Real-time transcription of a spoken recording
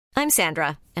I'm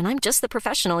Sandra, and I'm just the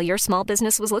professional your small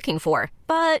business was looking for.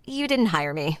 But you didn't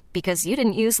hire me because you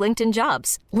didn't use LinkedIn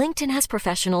Jobs. LinkedIn has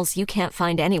professionals you can't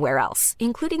find anywhere else,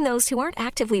 including those who aren't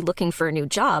actively looking for a new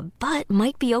job, but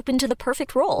might be open to the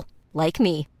perfect role, like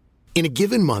me. In a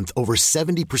given month, over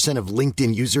 70% of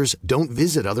LinkedIn users don't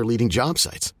visit other leading job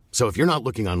sites. So if you're not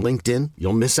looking on LinkedIn,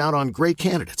 you'll miss out on great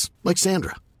candidates like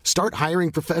Sandra. Start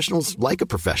hiring professionals like a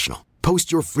professional.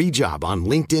 Post your free job on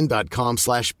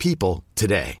linkedin.com/people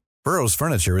today. Burrow's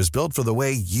furniture is built for the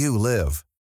way you live.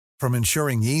 From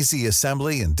ensuring easy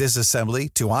assembly and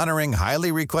disassembly to honoring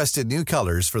highly requested new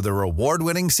colors for their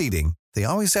award-winning seating, they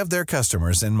always have their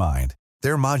customers in mind.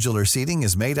 Their modular seating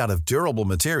is made out of durable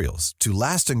materials to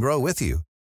last and grow with you.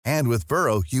 And with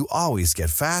Burrow, you always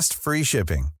get fast, free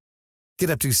shipping.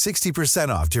 Get up to 60%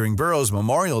 off during Burrow's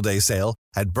Memorial Day sale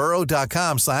at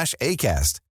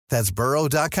burrow.com/ACAST. That's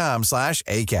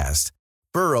burrow.com/ACAST.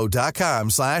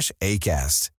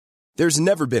 burrow.com/ACAST. There's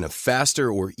never been a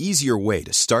faster or easier way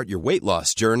to start your weight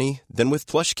loss journey than with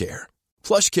PlushCare.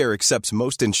 PlushCare accepts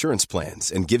most insurance plans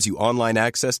and gives you online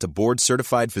access to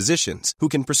board-certified physicians who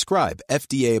can prescribe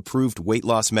FDA-approved weight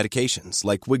loss medications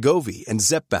like Wegovy and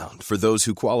Zepbound for those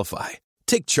who qualify.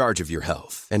 Take charge of your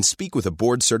health and speak with a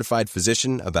board-certified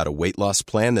physician about a weight loss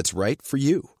plan that's right for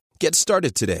you. Get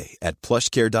started today at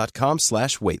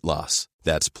plushcare.com/weight loss.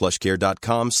 That's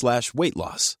plushcare.com/weight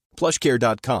loss.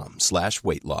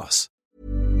 plushcare.com/weight loss.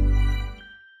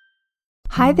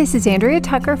 Hi, this is Andrea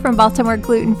Tucker from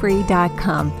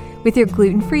BaltimoreGlutenFree.com with your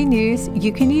gluten-free news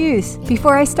you can use.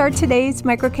 Before I start today's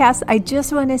microcast, I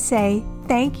just want to say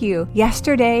thank you.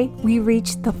 Yesterday, we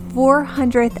reached the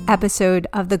 400th episode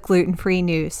of the Gluten-Free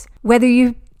News. Whether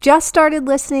you've just started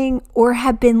listening or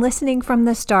have been listening from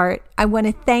the start, I want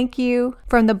to thank you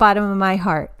from the bottom of my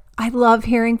heart. I love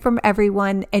hearing from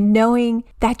everyone and knowing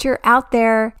that you're out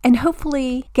there and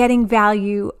hopefully getting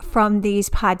value from these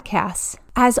podcasts.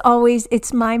 As always,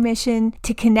 it's my mission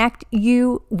to connect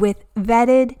you with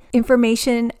vetted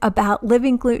information about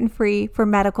living gluten-free for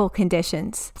medical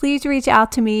conditions. Please reach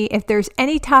out to me if there's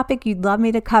any topic you'd love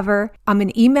me to cover. I'm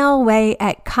an email away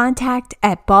at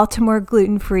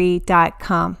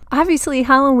contact@baltimoreglutenfree.com. Obviously,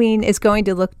 Halloween is going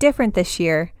to look different this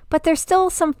year, but there's still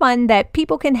some fun that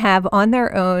people can have on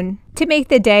their own to make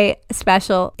the day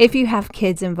special if you have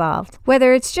kids involved.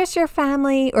 Whether it's just your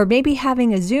family or maybe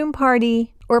having a Zoom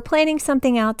party or planning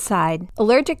something outside,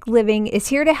 Allergic Living is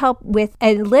here to help with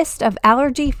a list of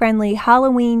allergy-friendly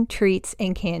Halloween treats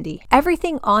and candy.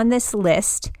 Everything on this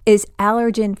list is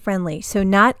allergen-friendly, so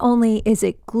not only is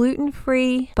it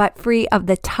gluten-free, but free of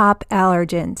the top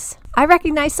allergens. I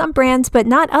recognize some brands, but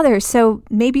not others, so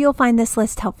maybe you'll find this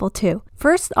list helpful too.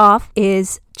 First off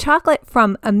is chocolate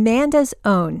from Amanda's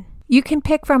Own. You can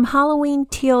pick from Halloween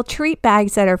teal treat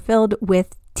bags that are filled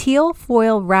with teal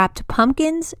foil wrapped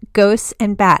pumpkins, ghosts,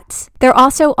 and bats. They're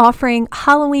also offering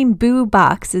Halloween Boo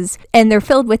boxes, and they're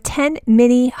filled with 10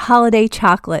 mini holiday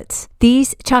chocolates.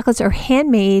 These chocolates are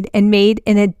handmade and made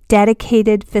in a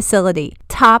dedicated facility.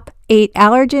 Top 8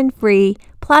 allergen-free,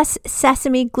 plus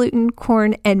sesame, gluten,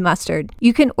 corn, and mustard.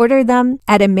 You can order them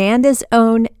at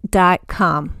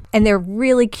amandasown.com, and they're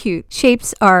really cute.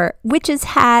 Shapes are witches'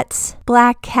 hats,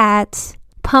 black cats,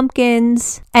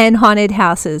 pumpkins, and haunted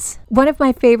houses. One of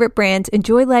my favorite brands,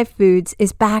 Enjoy Life Foods,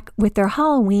 is back with their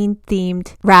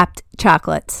Halloween-themed wrapped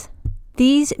chocolates.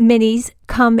 These minis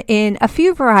come in a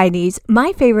few varieties.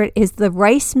 My favorite is the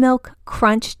Rice Milk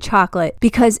Crunch Chocolate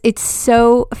because it's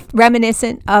so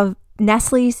reminiscent of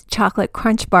Nestle's Chocolate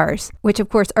Crunch Bars, which of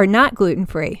course are not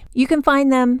gluten-free. You can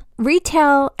find them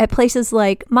retail at places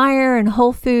like Meijer and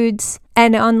Whole Foods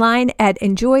and online at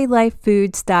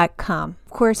enjoylifefoods.com.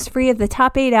 Of course, free of the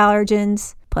top 8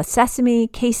 allergens, plus sesame,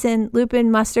 casein,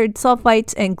 lupin, mustard,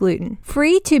 sulfites, and gluten.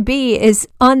 Free to Be is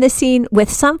on the scene with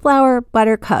sunflower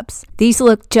butter cups. These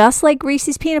look just like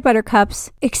Reese's peanut butter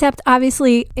cups, except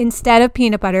obviously instead of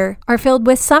peanut butter, are filled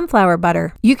with sunflower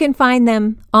butter. You can find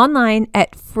them online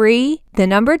at foods.com.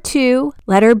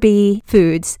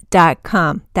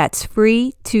 That's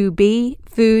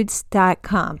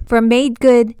free2bfoods.com. From Made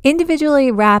Good,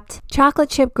 individually wrapped chocolate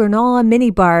chip granola mini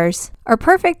bars are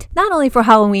perfect not only for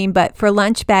Halloween, but for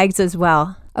lunch bags as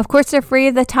well. Of course, they're free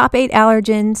of the top 8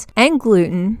 allergens and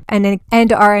gluten and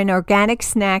are an organic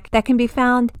snack that can be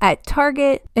found at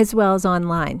Target as well as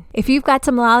online. If you've got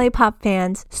some lollipop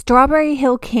fans, Strawberry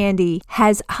Hill Candy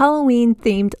has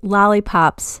Halloween-themed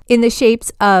lollipops in the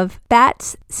shapes of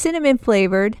bats,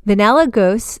 cinnamon-flavored, vanilla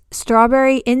ghosts,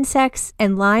 strawberry insects,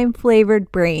 and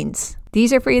lime-flavored brains.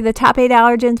 These are free of the top 8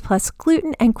 allergens plus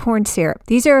gluten and corn syrup.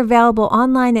 These are available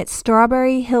online at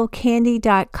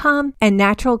strawberryhillcandy.com and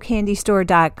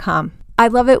naturalcandystore.com. I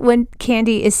love it when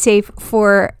candy is safe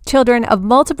for children of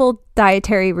multiple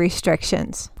dietary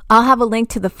restrictions. I'll have a link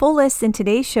to the full list in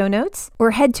today's show notes, or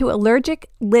head to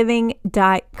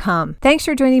allergicliving.com. Thanks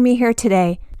for joining me here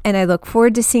today, and I look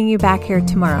forward to seeing you back here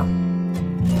tomorrow.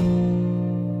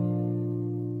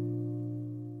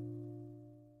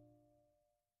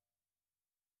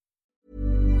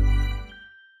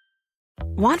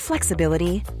 Want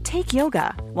flexibility? Take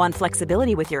yoga. Want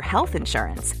flexibility with your health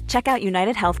insurance? Check out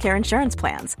United Healthcare Insurance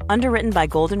Plans. Underwritten by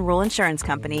Golden Rule Insurance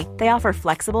Company, they offer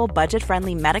flexible,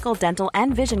 budget-friendly medical, dental,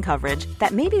 and vision coverage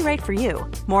that may be right for you.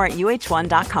 More at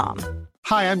UH1.com.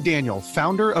 Hi, I'm Daniel,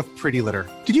 founder of Pretty Litter.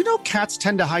 Did you know cats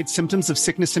tend to hide symptoms of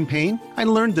sickness and pain? I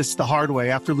learned this the hard way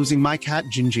after losing my cat,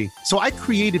 Gingy. So I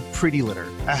created Pretty Litter,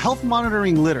 a health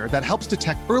monitoring litter that helps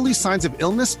detect early signs of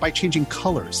illness by changing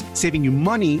colors, saving you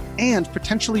money and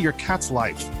potentially your cat's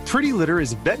life. Pretty Litter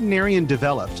is veterinarian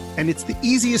developed, and it's the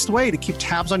easiest way to keep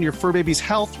tabs on your fur baby's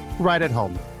health right at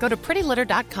home. Go to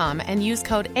prettylitter.com and use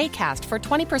code ACAST for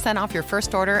 20% off your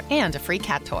first order and a free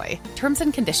cat toy. Terms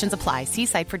and conditions apply. See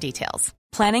site for details.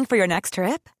 Planning for your next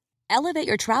trip? Elevate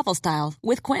your travel style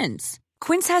with Quince.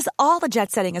 Quince has all the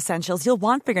jet-setting essentials you'll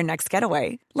want for your next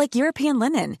getaway, like European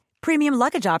linen, premium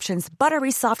luggage options,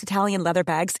 buttery soft Italian leather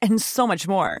bags, and so much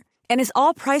more. And is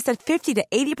all priced at 50 to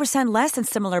 80% less than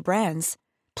similar brands.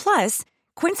 Plus,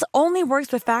 Quince only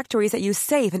works with factories that use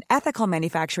safe and ethical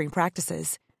manufacturing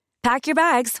practices. Pack your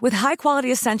bags with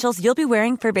high-quality essentials you'll be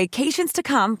wearing for vacations to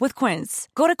come with Quince.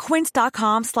 Go to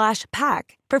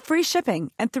quince.com/pack for free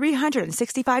shipping and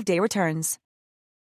 365-day returns.